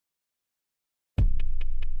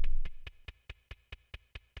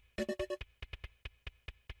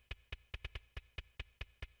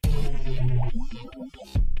What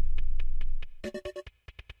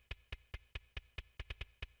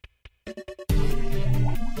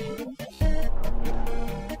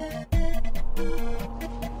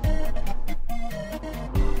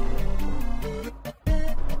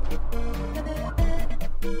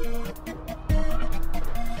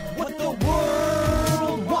the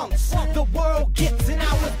world wants, the world gets, and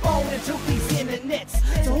I was born into these internets.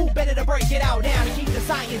 So who better to break it out now and keep the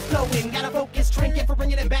science flowing? Gotta focus, trinket for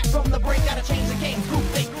bringing it back from the break. Gotta change the game, group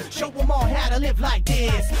think, show them all how to live like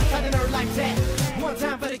this. Like a nerd like that, one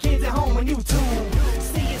time for the kids at home on YouTube.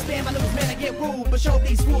 See it, stand by lose, man, I get rude, but show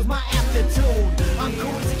these fools my aptitude. I'm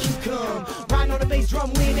cool as a cucumber, riding on the bass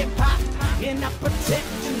drum, win and pop. And I protect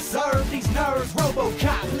and serve these nerds,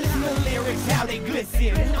 Robocop. Listen to the lyrics, how they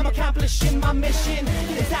glisten. I'm accomplishing my mission.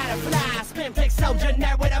 Inside a fly, spin flex soldier,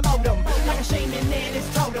 nerd with a modem. Like a shaman and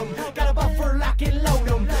his totem. Got a buffer, lock and load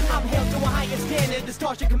them. I'm held to a higher standard. The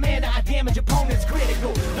Starship Commander, I damage opponents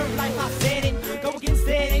critical. Learn life, I said it. Go against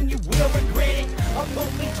that and you will regret it.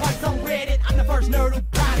 Upvote me twice on Reddit. I'm the first nerd who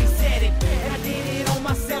probably said it. And I did it on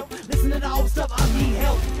myself. Listen to the old stuff, I need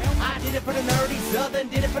help. I did it for the nerdy southern,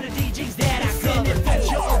 did it for the DGs that I covered.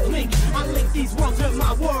 Adventure of link, I link these worlds with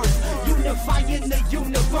my words. Unifying the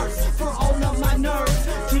universe for all of my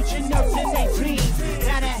nerds. Teaching nerds in their teens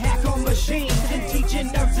how to hack on machines. And teaching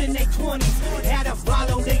nerds in their 20s how to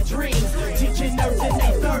follow their dreams. Teaching nerds in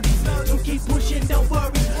their 30s to keep pushing, don't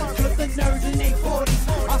worry. Cause the nerds in their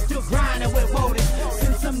 40s are still grinding with voters.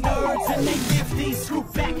 Send some nerds in their 50s, screw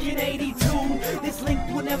back in 82. This link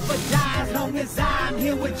will never die as long as I'm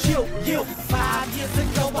here with you. 5 years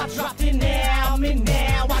ago I dropped in now, I'm in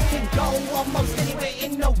now. I can go almost anywhere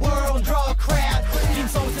in the world, draw a crowd. Keep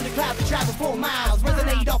souls in the clouds to travel 4 miles.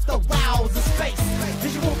 Resonate off the wows of space.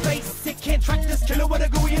 Visual face, it can't track this killer with a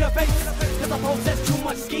gooey interface. Cause I possess too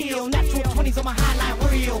much skill. Natural 20s on my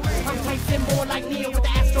highlight reel. I'm typing more like Neil with the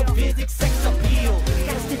astrophysics sex appeal.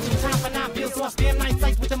 Got a stitch in time for 9 bills, so I spam 9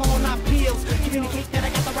 sites with them all 9 pills. Communicate that I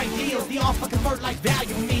got the right deals. The offer convert like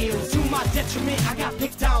value meals. To my detriment, I got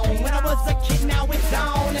picked on. When I was a kid, now it's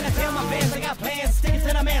on. And I tell my fans I got plans. Stick it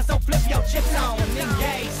to the man, so flip your chips on.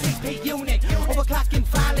 Engage, CP unit. Overclock and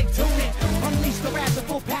finally tune it. Unleash the wrath of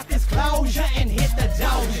full path disclosure and hit the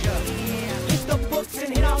doja. Hit the books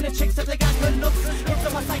and hit on the chicks if they got good looks. Hit to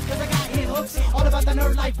my site cause I got hit hooks. All about the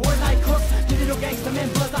nerd life, board like crooks. Digital gangster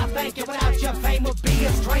members, I thank you. Without your fame would be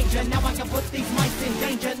a stranger. Now I can put these mics in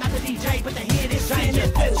danger. Not the DJ, but the hit is changer.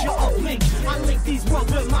 Adventure of link, I link these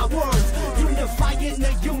worlds with my words. Unifying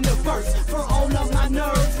the universe for all of my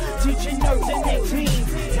nerds. Teaching nerds in their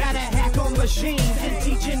teens how to hack on machines. And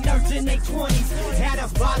teaching nerds in their 20s how to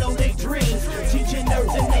follow their dreams. Teaching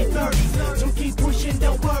nerds in their 30s to keep pushing,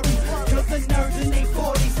 don't worry. Cause the nerds in their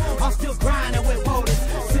 40s are still grinding with voters.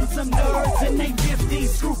 Send some nerds in their 50s,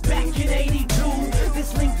 screw back in 82.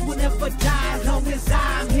 This link will never die as long as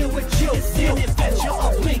I'm here with you. It's an adventure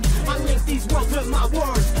of link, I link these worlds with my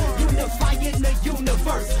words. Unifying the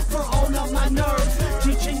universe for all of my nerds.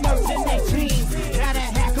 Teaching nerds in their teens how to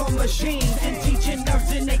hack on machines. And teaching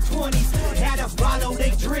nerds in their 20s how to follow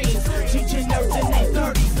their dreams. Teaching nerds in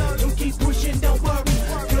their 30s to keep pushing, don't worry.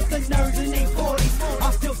 Cause the nerds in their 40s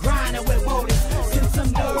are still grinding with voters. Send some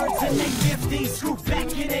nerds in their 50s, screw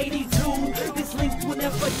back in 82. This link will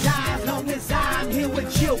never die as long as I'm here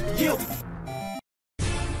with you.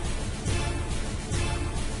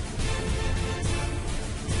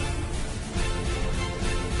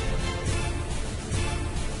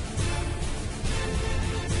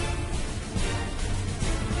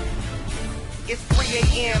 It's 3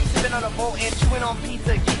 a.m., sipping on a boat and chewing on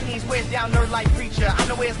pizza. Kicking these ways down, nerd like preacher. I'm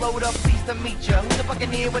the way it's loaded up, pleased to meet ya. Who's the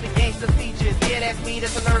buccaneer with the gangster features? Yeah, that's me,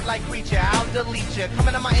 that's a nerd like creature. I'll delete ya.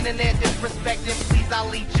 Coming on my internet, disrespecting, please, I'll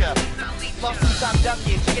leech ya. Lawsuits, I'm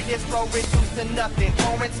ducking. Chicken distro reduced to nothing.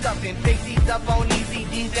 Torrent stuffing. Fake these up on easy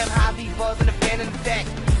D's, them high V buzz in the fan in the back.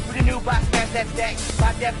 With a new box, smash that stack.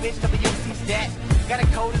 Pop that bitch, WC stat. Got a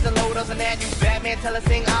code as a load, on that new Batman, tell us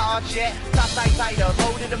sing IR chat. Top side tighter,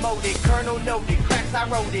 loaded, emoted, Colonel noted, cracks I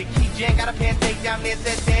wrote it. Key Jan got a pen take down there,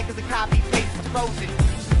 said Dan, cause the copy paste was frozen.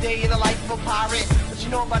 Day in the life of a pirate, what you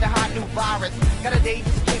know about the hot new virus? Got a day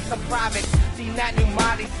just kick some private, see that new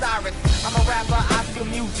Miley Cyrus. I'm a rapper, I steal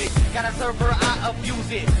music, got a server, I abuse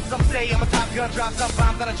it. Some say I'm a Top Gun, drop some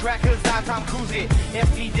bombs on a track, cause I'm Tom Cruise it.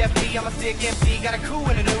 SP Deputy, I'm a sick MC, got a coup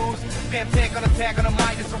in the news. Fam tech on attack on the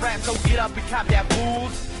mic, it's a rap, so get up and cop that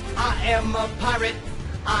booze. I am a pirate,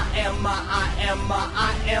 I am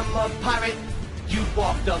a pirate. You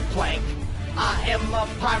walk the plank. I am a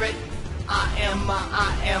pirate. I am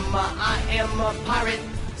a pirate.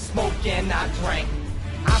 Smoke and I drank.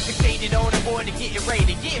 I'm fixated on the board to get it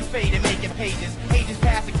rated, getting faded, making pages. Pages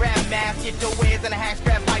past the grab mask, get your wares and a hack,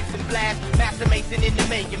 scrap pipes and blast. Master Mason in the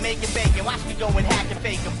making bacon. Watch me go and hack and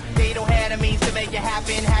fake them. They don't have the means to make it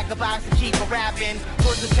happen. Hack a box and keep a rapping.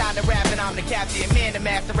 First it's time to rap and I'm the captain. Man, the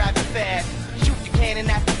master rapping fast. Shoot the cannon,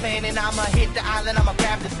 that's the plan, and I'ma hit the island, I'ma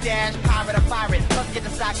grab the stash. Pirate or pirate, let's get the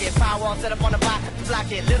socket. Firewall set up on the block to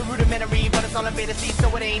block it. Little rudimentary, but it's all in beta C,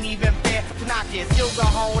 so it ain't even fair to knock it. Still go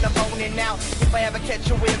home, I'm boning out. If I ever catch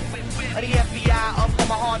a whip, or the FBI up on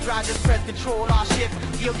my hard drive, just press control, all shift.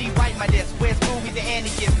 DOD wipe my disc, where's movies and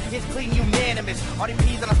anarchists? It's clean unanimous. All the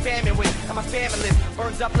P's that I'm spamming with, and my spamming list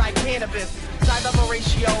burns up like cannabis. Side level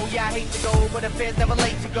ratio, yeah, I hate to go, but affairs never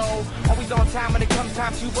late to go. Always on time when it comes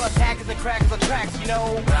time to bust hackers and crackers on tracks, you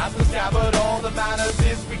know. Grab the sky, but all that matters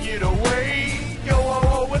is we get away. Yo,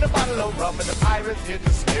 oh, oh, with a bottle of rum and the pirates here to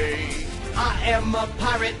stay. I am a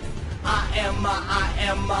pirate. I am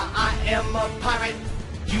a pirate.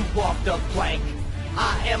 You walk the plank.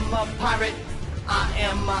 I am a pirate. I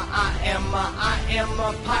am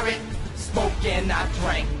a pirate. Smoke and I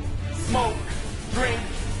drank. Smoke, drink,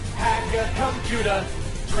 hack a computer.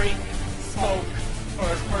 Drink, smoke,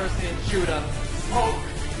 first person shooter. Smoke,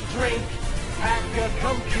 drink, hack a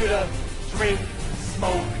computer. Drink,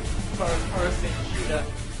 smoke, first person shooter.